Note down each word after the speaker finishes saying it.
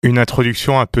Une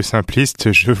introduction un peu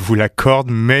simpliste, je vous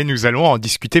l'accorde, mais nous allons en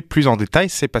discuter plus en détail.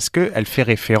 C'est parce qu'elle fait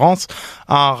référence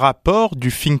à un rapport du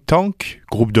think tank,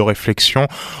 groupe de réflexion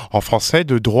en français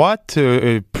de droite,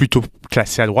 plutôt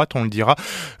classé à droite, on le dira,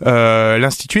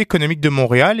 l'Institut économique de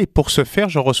Montréal. Et pour ce faire,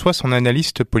 je reçois son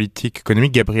analyste politique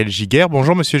économique, Gabriel Giguère.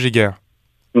 Bonjour, monsieur Giguère.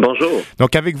 Bonjour.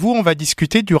 Donc avec vous, on va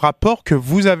discuter du rapport que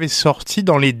vous avez sorti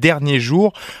dans les derniers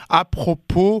jours à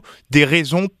propos des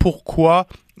raisons pourquoi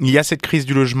il y a cette crise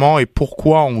du logement et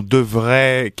pourquoi on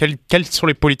devrait, quelles sont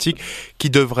les politiques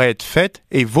qui devraient être faites.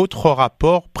 Et votre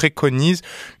rapport préconise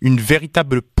une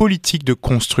véritable politique de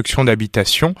construction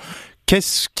d'habitation.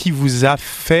 Qu'est-ce qui vous a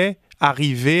fait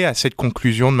arriver à cette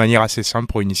conclusion de manière assez simple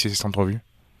pour initier cette entrevue?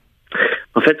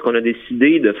 En fait, ce qu'on a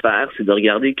décidé de faire, c'est de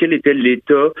regarder quel était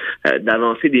l'état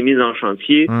d'avancée des mises en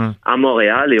chantier à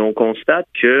Montréal, et on constate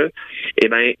que,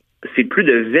 c'est plus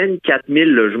de 24 000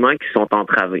 logements qui sont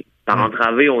entravés. Par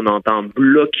entravé, on entend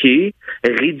bloqué,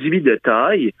 réduit de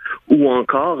taille ou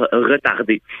encore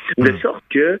retardé. De sorte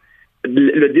que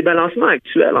le débalancement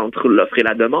actuel entre l'offre et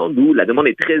la demande, où la demande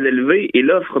est très élevée et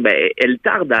l'offre, elle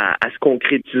tarde à se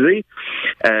concrétiser,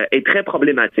 est très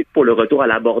problématique pour le retour à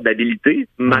l'abordabilité.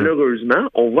 Malheureusement,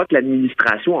 on voit que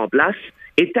l'administration en place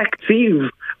est active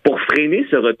pour freiner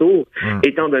ce retour,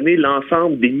 étant donné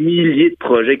l'ensemble des milliers de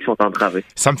projets qui sont entravés.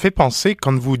 Ça me fait penser,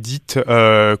 quand vous dites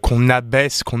qu'on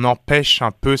abaisse, qu'on empêche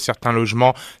un peu certains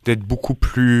logements d'être beaucoup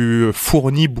plus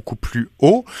fournis, beaucoup plus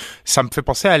hauts, ça me fait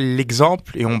penser à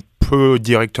l'exemple, et on peut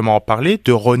directement en parler,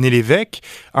 de René Lévesque,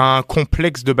 un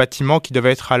complexe de bâtiments qui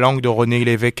devait être à l'angle de René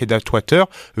Lévesque et d'Atwater,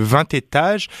 20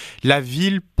 étages. La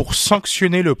ville, pour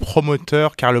sanctionner le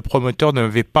promoteur, car le promoteur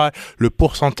n'avait pas le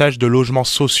pourcentage de logements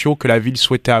sociaux que la ville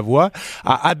souhaitait avoir,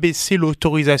 a abaissé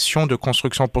l'autorisation de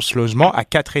construction pour ce logement à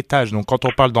 4 étages. Donc quand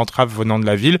on parle d'entrave venant de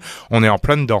la ville, on est en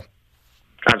plein dedans.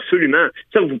 Absolument.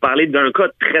 Ça, vous parlez d'un cas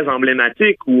très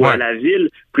emblématique où la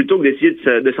ville, plutôt que d'essayer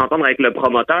de s'entendre avec le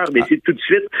promoteur, d'essayer tout de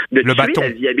suite de tuer la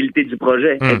viabilité du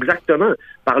projet. Exactement.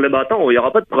 Par le bâton. Il n'y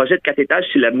aura pas de projet de 4 étages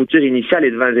si la mouture initiale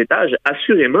est de 20 étages,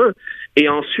 assurément. Et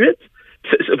ensuite,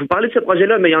 vous parlez de ce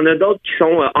projet-là, mais il y en a d'autres qui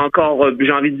sont encore,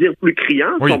 j'ai envie de dire, plus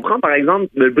criants. Si on prend, par exemple,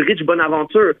 le Bridge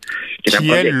Bonaventure, qui est un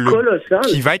projet colossal.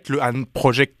 Qui va être un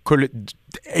projet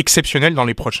exceptionnel dans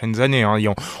les prochaines années.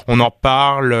 On en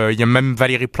parle. Il y a même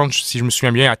Valérie Plante, si je me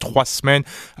souviens bien, il y a 3 semaines,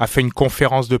 a fait une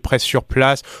conférence de presse sur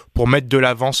place pour mettre de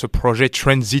l'avant ce projet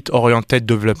Transit Oriented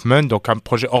Development, donc un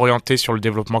projet orienté sur le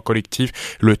développement collectif,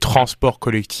 le transport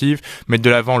collectif, mettre de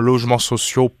l'avant logements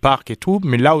sociaux, parcs et tout.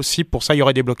 Mais là aussi, pour ça, il y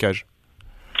aurait des blocages.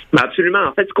 Absolument.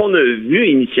 En fait, ce qu'on a vu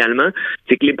initialement,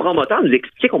 c'est que les promoteurs nous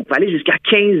expliquaient qu'on pouvait aller jusqu'à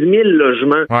 15 000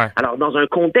 logements. Alors, dans un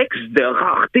contexte de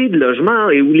rareté de logements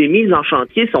et où les mises en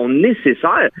chantier sont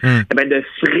nécessaires, de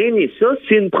freiner ça,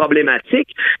 c'est une problématique.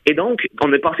 Et donc,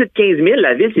 on est passé de 15 000,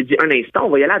 la ville s'est dit un instant,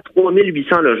 on va y aller à 3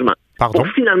 800 logements. Pour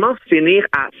finalement finir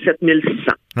à 7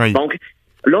 600. Donc,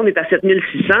 là, on est à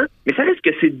 7600, mais ça reste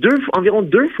que c'est environ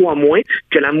 2 fois moins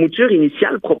que la mouture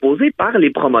initiale proposée par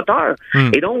les promoteurs.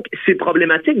 Et donc, c'est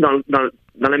problématique dans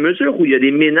la mesure où il y a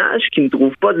des ménages qui ne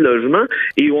trouvent pas de logement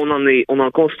et où on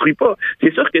n'en construit pas.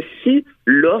 C'est sûr que si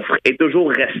l'offre est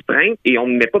toujours restreinte et on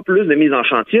ne met pas plus de mise en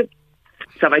chantier,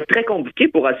 ça va être très compliqué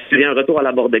pour assurer un retour à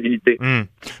l'abordabilité.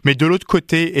 Mais de l'autre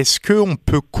côté, est-ce qu'on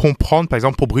peut comprendre, par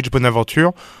exemple pour Bridge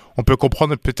Bonaventure, on peut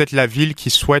comprendre peut-être la ville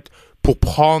qui souhaite, pour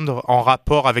prendre en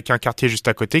rapport avec un quartier juste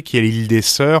à côté, qui est l'île des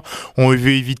Sœurs, on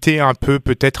veut éviter un peu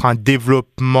peut-être un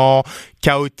développement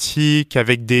chaotique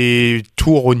avec des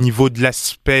tours au niveau de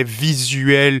l'aspect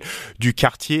visuel du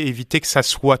quartier, éviter que ça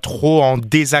soit trop en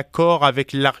désaccord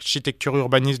avec l'architecture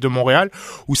urbaniste de Montréal,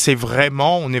 où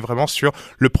on est vraiment sur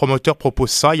le promoteur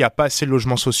propose ça, il n'y a pas assez de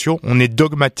logements sociaux, on est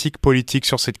dogmatique politique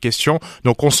sur cette question,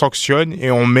 donc on sanctionne et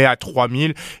on met à 3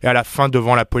 000 et à la fin,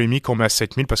 devant la polémique, on met à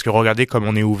 7 000 parce que regardez comme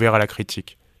on est ouvert à la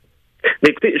critique.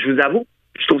 Mais écoutez, je vous avoue,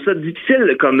 je trouve ça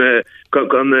difficile comme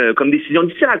décision,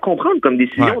 difficile à comprendre comme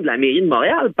décision de la mairie de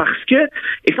Montréal, parce que,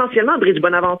 essentiellement, à Bridge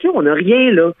Bonaventure, on n'a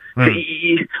rien, là.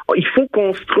 Il faut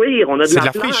construire, on a de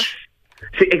la place.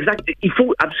 C'est exact. Il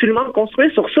faut absolument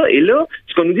construire sur ça. Et là,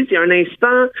 ce qu'on nous dit, c'est un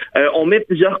instant, on met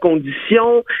plusieurs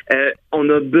conditions, on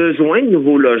a besoin de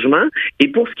nouveaux logements. Et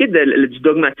pour ce qui est du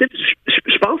dogmatisme,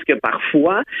 je pense que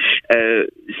parfois,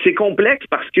 c'est complexe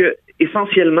parce que,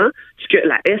 essentiellement, ce que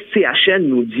la SCHN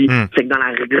nous dit, c'est que dans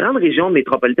la grande région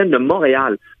métropolitaine de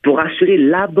Montréal, pour assurer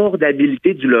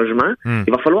l'abordabilité du logement,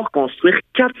 il va falloir construire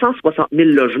 460 000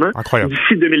 logements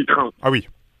d'ici 2030. Ah oui.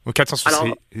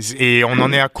 460. Et on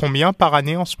en est à combien par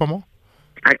année en ce moment?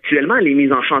 Actuellement, les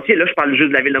mises en chantier, là, je parle juste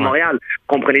de la Ville de Montréal.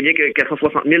 Comprenez bien que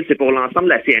 460 000, c'est pour l'ensemble de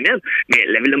la CNN, mais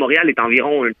la Ville de Montréal est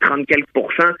environ 30 quelques %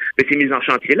 de ces mises en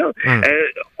chantier-là.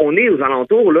 On est aux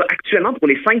alentours, là, actuellement, pour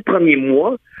les 5 premiers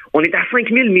mois, on est à 5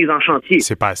 000 mises en chantier.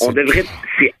 C'est pas assez.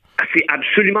 C'est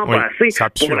absolument pas assez. C'est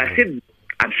absurde. Pour la cible,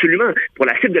 absolument. Pour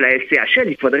la cible de la SCHL,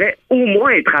 il faudrait au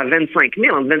moins être à 25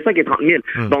 000, entre 25 et 30 000.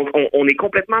 Donc, on est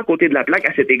complètement à côté de la plaque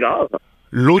à cet égard.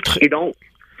 Et donc...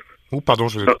 pardon,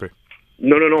 je vous ai coupé.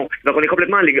 Non. Donc, on est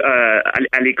complètement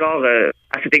à l'écart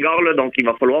à cet égard-là. Donc, il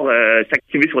va falloir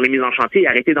s'activer sur les mises en chantier et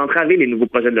arrêter d'entraver les nouveaux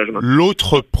projets de logement.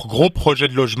 L'autre gros projet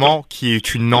de logement qui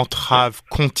est une entrave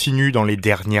continue dans les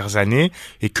dernières années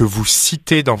et que vous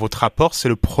citez dans votre rapport, c'est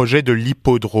le projet de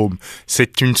l'hippodrome.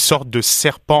 C'est une sorte de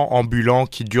serpent ambulant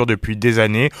qui dure depuis des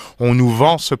années. On nous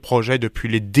vend ce projet depuis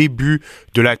les débuts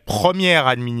de la première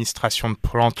administration de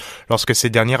Plante lorsque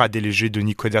cette dernière a délégé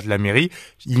Denis Coderre de la mairie.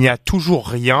 Il n'y a toujours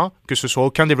rien, que ce soit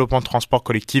aucun développement de transport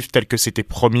collectif tel que c'était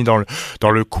promis dans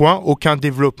le coin, aucun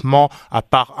développement à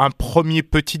part un premier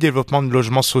petit développement de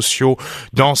logements sociaux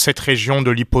dans cette région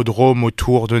de l'hippodrome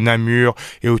autour de Namur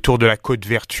et autour de la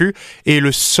Côte-Vertu. Et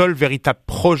le seul véritable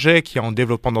projet qui est en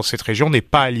développement dans cette région n'est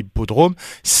pas à l'hippodrome,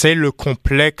 c'est le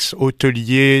complexe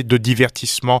hôtelier de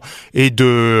divertissement et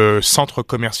de centres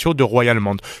commerciaux de Royal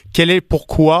Mount.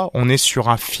 Pourquoi on est sur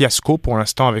un fiasco pour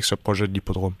l'instant avec ce projet de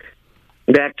l'hippodrome?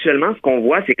 Ben actuellement, ce qu'on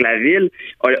voit, c'est que la ville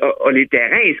a les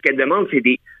terrains et ce qu'elle demande, c'est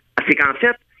qu'en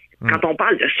fait, quand on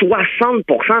parle de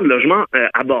 60% de logements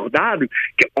abordables,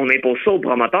 qu'on impose ça aux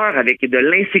promoteurs avec de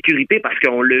l'insécurité parce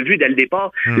qu'on l'a vu dès le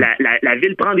départ, la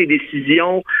ville prend des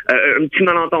décisions, un petit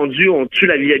malentendu, on tue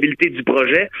la viabilité du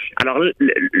projet. Alors,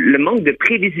 le manque de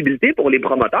prévisibilité pour les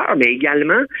promoteurs, mais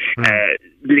également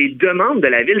les demandes de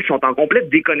la ville sont en complète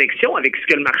déconnexion avec ce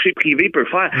que le marché privé peut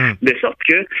faire, de sorte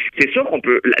que c'est sûr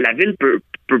la ville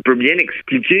peut bien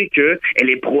expliquer qu'elle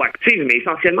est proactive, mais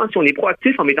essentiellement, si on est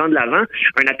proactif en mettant de l'avant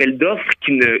un appel d'offres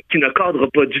qui ne cadre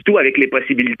pas du tout avec les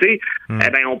possibilités,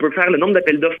 on peut faire le nombre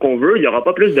d'appels d'offres qu'on veut, il n'y aura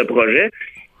pas plus de projets.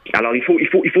 Alors, il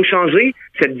faut changer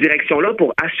cette direction-là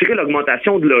pour assurer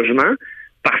l'augmentation de logements,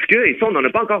 parce que, et ça, on n'en a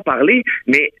pas encore parlé,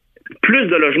 mais plus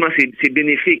de logements, c'est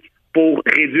bénéfique pour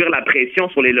réduire la pression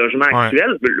sur les logements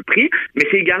actuels, le prix, mais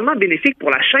c'est également bénéfique pour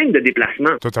la chaîne de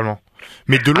déplacement. Totalement.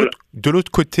 Mais de l'autre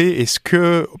côté, est-ce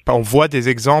que on voit des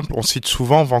exemples, on cite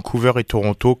souvent Vancouver et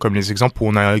Toronto comme les exemples où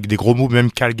on a des gros booms,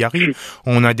 même Calgary,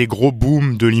 on a des gros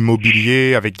booms de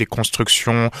l'immobilier avec des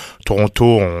constructions. Toronto,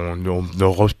 on ne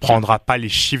reprendra pas les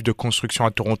chiffres de construction à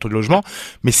Toronto de logements,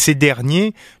 mais ces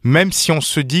derniers, même si on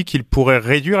se dit qu'ils pourraient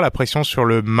réduire la pression sur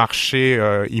le marché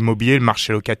immobilier, le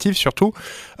marché locatif surtout,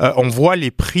 on voit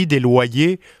les prix des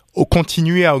loyers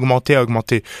continuer à augmenter.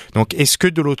 Donc, est-ce que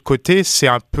de l'autre côté, c'est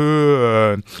un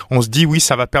peu... on se dit, oui,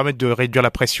 ça va permettre de réduire la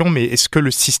pression, mais est-ce que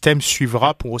le système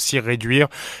suivra pour aussi réduire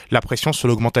la pression sur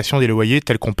l'augmentation des loyers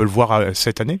tel qu'on peut le voir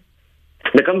cette année?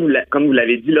 Mais comme vous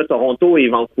l'avez dit, là, Toronto et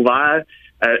Vancouver,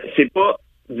 c'est pas,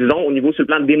 disons, au niveau sur le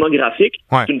plan démographique,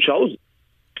 c'est une chose.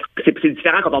 C'est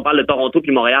différent quand on parle de Toronto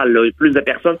puis Montréal. Là. Il y a plus de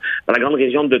personnes dans la grande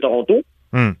région de Toronto.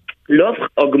 L'offre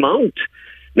augmente.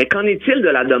 Mais qu'en est-il de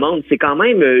la demande? C'est quand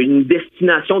même une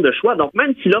destination de choix. Donc,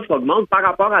 même si l'offre augmente par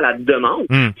rapport à la demande,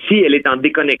 si elle est en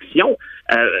déconnexion,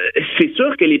 c'est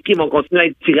sûr que les prix vont continuer à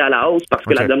être tirés à la hausse parce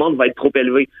que la demande va être trop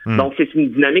élevée. Donc, c'est une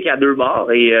dynamique à deux bords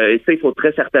et ça, il faut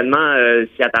très certainement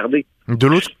s'y attarder.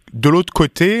 De l'autre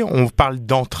côté, on parle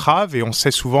d'entraves et on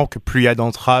sait souvent que plus il y a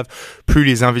d'entraves, plus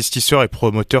les investisseurs et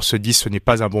promoteurs se disent ce n'est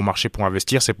pas un bon marché pour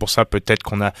investir. C'est pour ça peut-être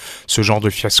qu'on a ce genre de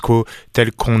fiasco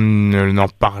tel qu'on en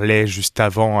parlait juste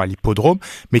avant à l'hippodrome.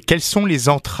 Mais quelles sont les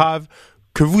entraves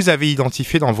que vous avez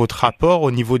identifiées dans votre rapport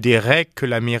au niveau des règles que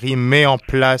la mairie met en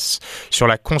place sur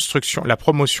la construction, la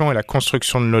promotion et la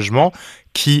construction de logements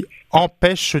qui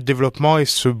empêche ce développement et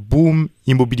ce boom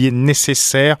immobilier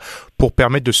nécessaire pour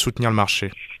permettre de soutenir le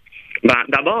marché?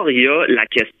 D'abord, il y a la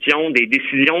question des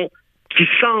décisions qui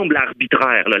semblent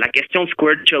arbitraires. Là. La question de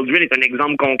Squared Children est un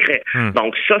exemple concret.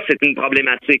 Donc ça, c'est une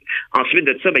problématique. Ensuite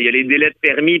de ça, il y a les délais de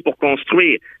permis pour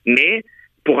construire. Mais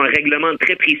pour un règlement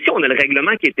très précis, on a le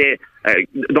règlement qui était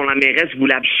dont la mairesse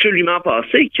voulait absolument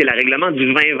passer, qui est le règlement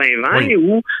du 20-20-20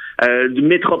 ou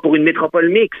pour une métropole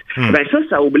mixte.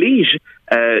 Ça oblige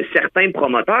certains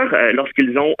promoteurs,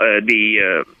 lorsqu'ils ont des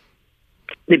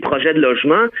projets de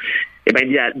logement,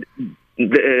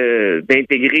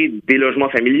 d'intégrer des logements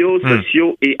familiaux,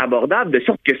 sociaux et abordables, de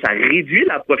sorte que ça réduit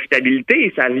la profitabilité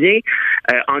et ça vient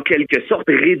en quelque sorte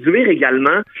réduire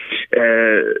également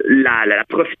la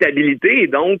profitabilité et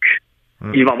donc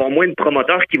Il va y avoir moins de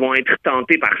promoteurs qui vont être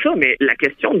tentés par ça, mais la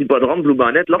question du Hippodrome Blue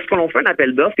Bonnet, lorsqu'on fait un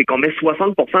appel d'offres et qu'on met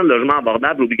 60% de logements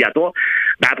abordables obligatoires,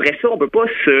 ben après ça, on peut pas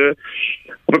se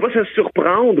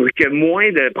surprendre que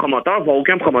moins de promoteurs, voire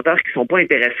aucun promoteur qui sont pas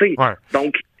intéressés. Ouais.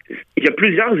 Donc, il y a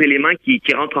plusieurs éléments qui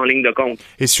rentrent en ligne de compte.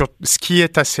 Et sur ce qui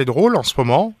est assez drôle en ce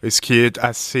moment, et ce qui est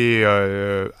assez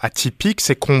atypique,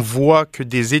 c'est qu'on voit que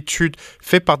des études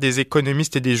faites par des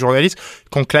économistes et des journalistes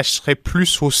qu'on classerait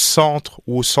plus au centre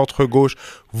ou au centre-gauche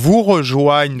vous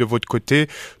rejoignent de votre côté,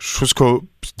 chose que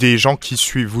des gens qui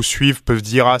vous suivent peuvent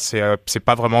dire c'est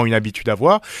pas vraiment une habitude à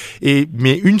avoir.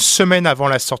 Mais une semaine avant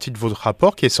la sortie de votre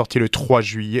rapport, qui est sorti le 3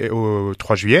 juillet,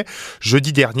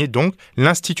 jeudi dernier donc,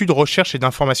 l'Institut de recherche et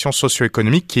d'information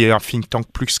socio-économique, qui est un think tank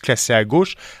plus classé à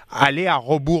gauche, allait à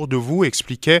rebours de vous,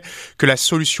 expliquait que la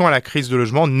solution à la crise de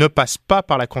logement ne passe pas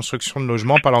par la construction de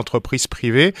logements par l'entreprise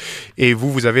privée, et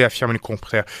vous avez affirmé le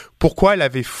contraire. Pourquoi elle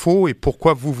avait faux et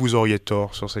pourquoi vous auriez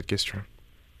tort sur cette question?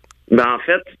 Ben en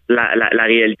fait, la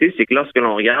réalité, c'est que lorsque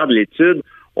l'on regarde l'étude,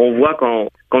 on voit qu'on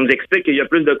nous explique qu'il y a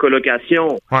plus de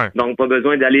colocation. Ouais. Donc, pas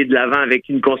besoin d'aller de l'avant avec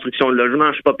une construction de logement.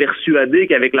 Je suis pas persuadé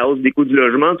qu'avec la hausse des coûts du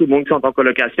logement, tout le monde qui sont en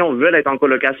colocation veut être en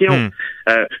colocation.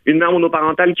 Une mère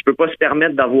monoparentale qui peut pas se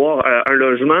permettre d'avoir un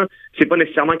logement, c'est pas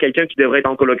nécessairement quelqu'un qui devrait être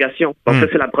en colocation. Donc, ça,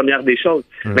 c'est la première des choses.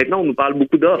 Maintenant, on nous parle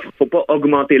beaucoup d'offres. Faut pas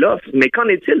augmenter l'offre. Mais qu'en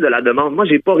est-il de la demande? Moi,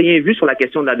 j'ai pas rien vu sur la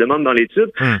question de la demande dans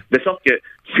l'étude, de sorte que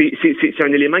c'est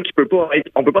un élément qui peut pas être,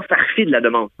 on peut pas faire fi de la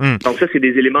demande. Donc ça, c'est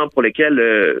des éléments pour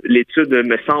lesquels l'étude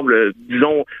me semble,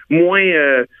 disons, moins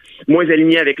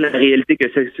aligné avec la réalité que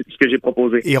c'est ce que j'ai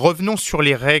proposé. Et revenons sur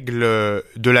les règles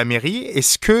de la mairie.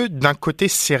 Est-ce que d'un côté,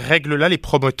 ces règles-là, les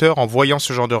promoteurs, en voyant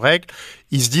ce genre de règles,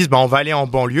 ils se disent on va aller en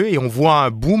banlieue et on voit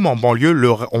un boom en banlieue.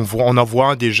 On en voit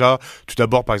un déjà. Tout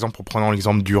d'abord, par exemple, en prenant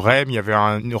l'exemple du REM, il y avait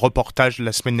un reportage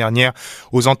la semaine dernière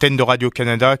aux antennes de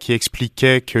Radio-Canada qui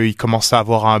expliquait qu'il commençait à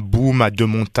avoir un boom à deux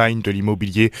montagnes de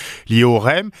l'immobilier lié au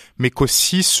REM, mais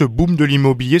qu'aussi ce boom de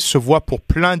l'immobilier se voit pour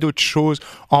plein d'autres choses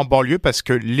en banlieue parce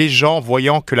que les gens,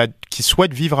 qui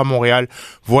souhaitent vivre à Montréal,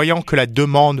 voyant que la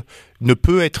demande ne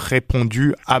peut être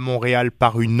répondue à Montréal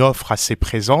par une offre assez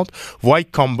présente, voient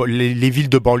que les villes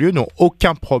de banlieue n'ont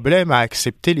aucun problème à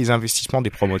accepter les investissements des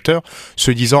promoteurs,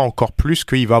 se disant encore plus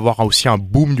qu'il va y avoir aussi un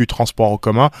boom du transport en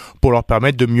commun pour leur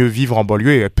permettre de mieux vivre en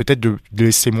banlieue et peut-être de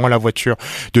laisser moins la voiture,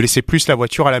 de laisser plus la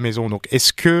voiture à la maison. Donc,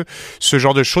 est-ce que ce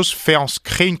genre de choses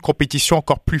crée une compétition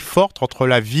encore plus forte entre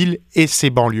la ville et ses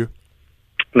banlieues?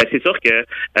 Ben c'est sûr que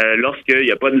lorsqu'il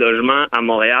n'y a pas de logement à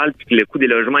Montréal puis que le coût des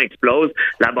logements explose,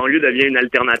 la banlieue devient une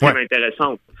alternative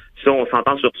intéressante. Ça, on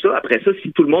s'entend sur ça. Après ça,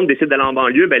 si tout le monde décide d'aller en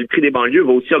banlieue, ben le prix des banlieues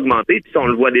va aussi augmenter. Puis ça, on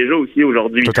le voit déjà aussi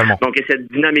aujourd'hui. Totalement. Donc, il y a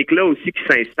cette dynamique-là aussi qui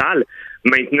s'installe.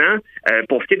 Maintenant,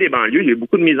 pour ce qui est des banlieues, il y a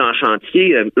beaucoup de mises en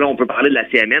chantier. Là, on peut parler de la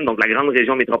CMN, donc la grande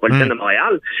région métropolitaine de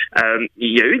Montréal.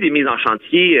 Il y a eu des mises en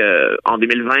chantier en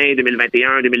 2020,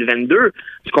 2021, 2022.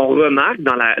 Ce qu'on remarque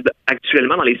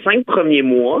actuellement dans les 5 premiers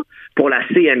mois pour la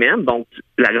CMN, donc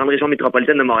la grande région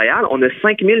métropolitaine de Montréal, on a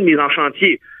 5000 mises en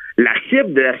chantier. La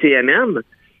cible de la CMN,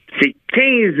 c'est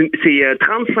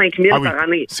 35 000 par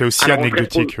année. C'est aussi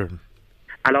anecdotique.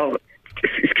 Alors, ce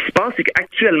qui se passe, c'est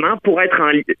qu'actuellement, pour être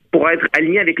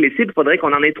aligné avec les cibles, il faudrait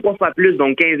qu'on en ait 3 fois plus,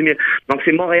 donc 15 000. Donc,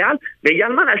 c'est Montréal, mais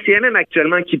également la CMM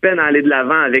actuellement qui peine à aller de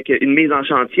l'avant avec une mise en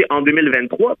chantier en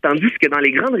 2023, tandis que dans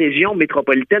les grandes régions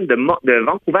métropolitaines de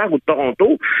Vancouver ou de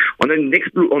Toronto, on a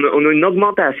une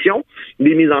augmentation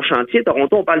des mises en chantier.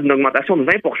 Toronto, on parle d'une augmentation de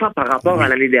 20% par rapport à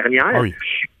l'année dernière. Oui.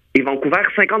 Et Vancouver,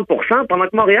 50%, pendant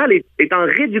que Montréal est en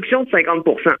réduction de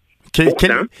 50%.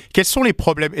 Quels sont les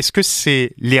problèmes? Est-ce que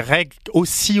c'est les règles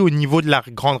aussi au niveau de la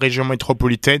grande région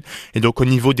métropolitaine et donc au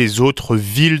niveau des autres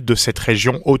villes de cette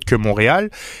région autre que Montréal?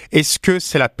 Est-ce que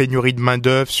c'est la pénurie de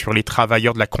main-d'œuvre sur les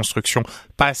travailleurs de la construction?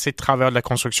 Pas assez de travailleurs de la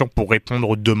construction pour répondre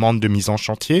aux demandes de mise en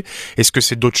chantier? Est-ce que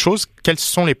c'est d'autres choses? Quels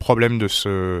sont les problèmes de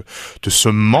ce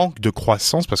manque de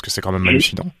croissance? Parce que c'est quand même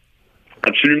hallucinant.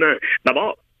 Absolument.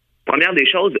 D'abord, première des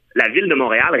choses, la ville de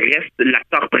Montréal reste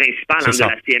l'acteur principal de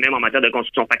la CMM en matière de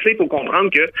construction. Fait que ça, il faut comprendre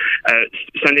que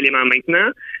c'est un élément maintenant.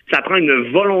 Ça prend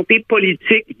une volonté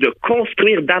politique de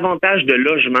construire davantage de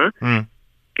logements.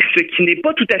 Ce qui n'est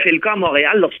pas tout à fait le cas à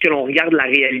Montréal lorsque l'on regarde la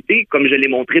réalité, comme je l'ai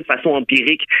montré de façon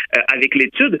empirique avec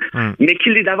l'étude, mais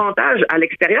qu'il est davantage à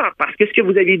l'extérieur. Parce que ce que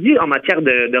vous avez dit en matière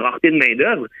de rareté de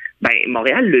main-d'œuvre,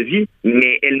 Montréal le vit,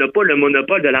 mais elle n'a pas le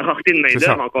monopole de la rareté de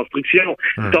main-d'œuvre en construction.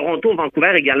 Toronto,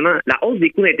 Vancouver également. La hausse des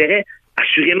coûts d'intérêt,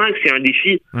 assurément que c'est un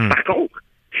défi. Par contre,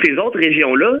 ces autres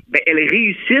régions-là, elles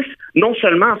réussissent non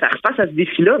seulement à faire face à ce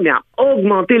défi-là, mais à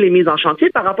augmenter les mises en chantier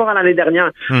par rapport à l'année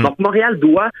dernière. Donc, Montréal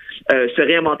doit se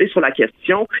réinventer sur la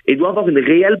question et doit avoir une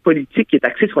réelle politique qui est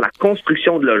axée sur la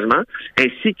construction de logements,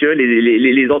 ainsi que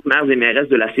les autres maires et mairesses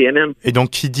de la CNM. Et donc,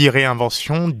 qui dit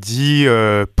réinvention, dit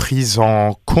prise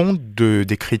en compte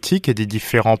des critiques et des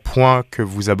différents points que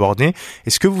vous abordez.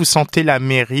 Est-ce que vous sentez la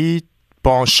mairie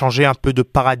changer un peu de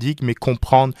paradigme et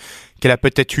comprendre qu'elle a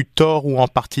peut-être eu tort ou en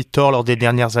partie tort lors des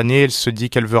dernières années, elle se dit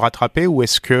qu'elle veut rattraper, ou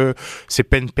est-ce que c'est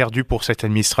peine perdue pour cette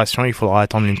administration et il faudra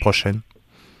attendre l'année prochaine?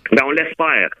 On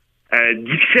l'espère.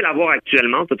 Difficile à voir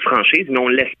actuellement, toute franchise, mais on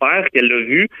l'espère qu'elle l'a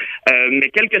vu. Mais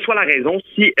quelle que soit la raison,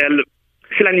 si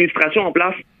l'administration en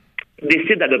place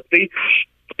décide d'adopter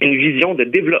une vision de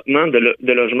développement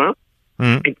de logements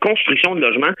et de construction de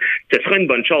logements, ce sera une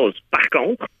bonne chose. Par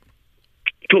contre,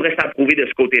 tout reste à prouver de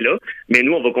ce côté-là, mais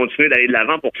nous, on va continuer d'aller de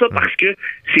l'avant pour ça parce que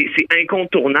c'est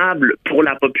incontournable pour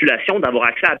la population d'avoir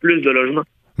accès à plus de logements.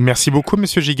 Merci beaucoup, M.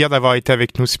 Giguère, d'avoir été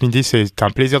avec nous ce midi. C'est un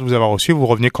plaisir de vous avoir reçu. Vous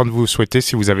revenez quand vous souhaitez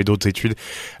si vous avez d'autres études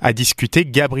à discuter.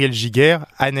 Gabriel Giguère,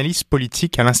 analyste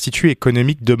politique à l'Institut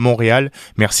économique de Montréal.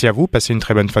 Merci à vous. Passez une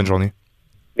très bonne fin de journée.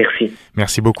 Merci.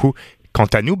 Merci beaucoup. Quant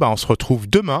à nous, on se retrouve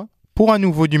demain pour un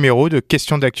nouveau numéro de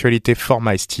Questions d'actualité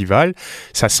format estival.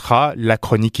 Ça sera la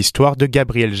chronique histoire de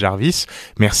Gabriel Jarvis.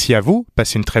 Merci à vous.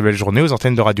 Passez une très belle journée aux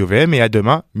antennes de Radio VM et à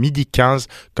demain, 12h15,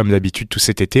 comme d'habitude tout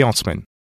cet été en semaine.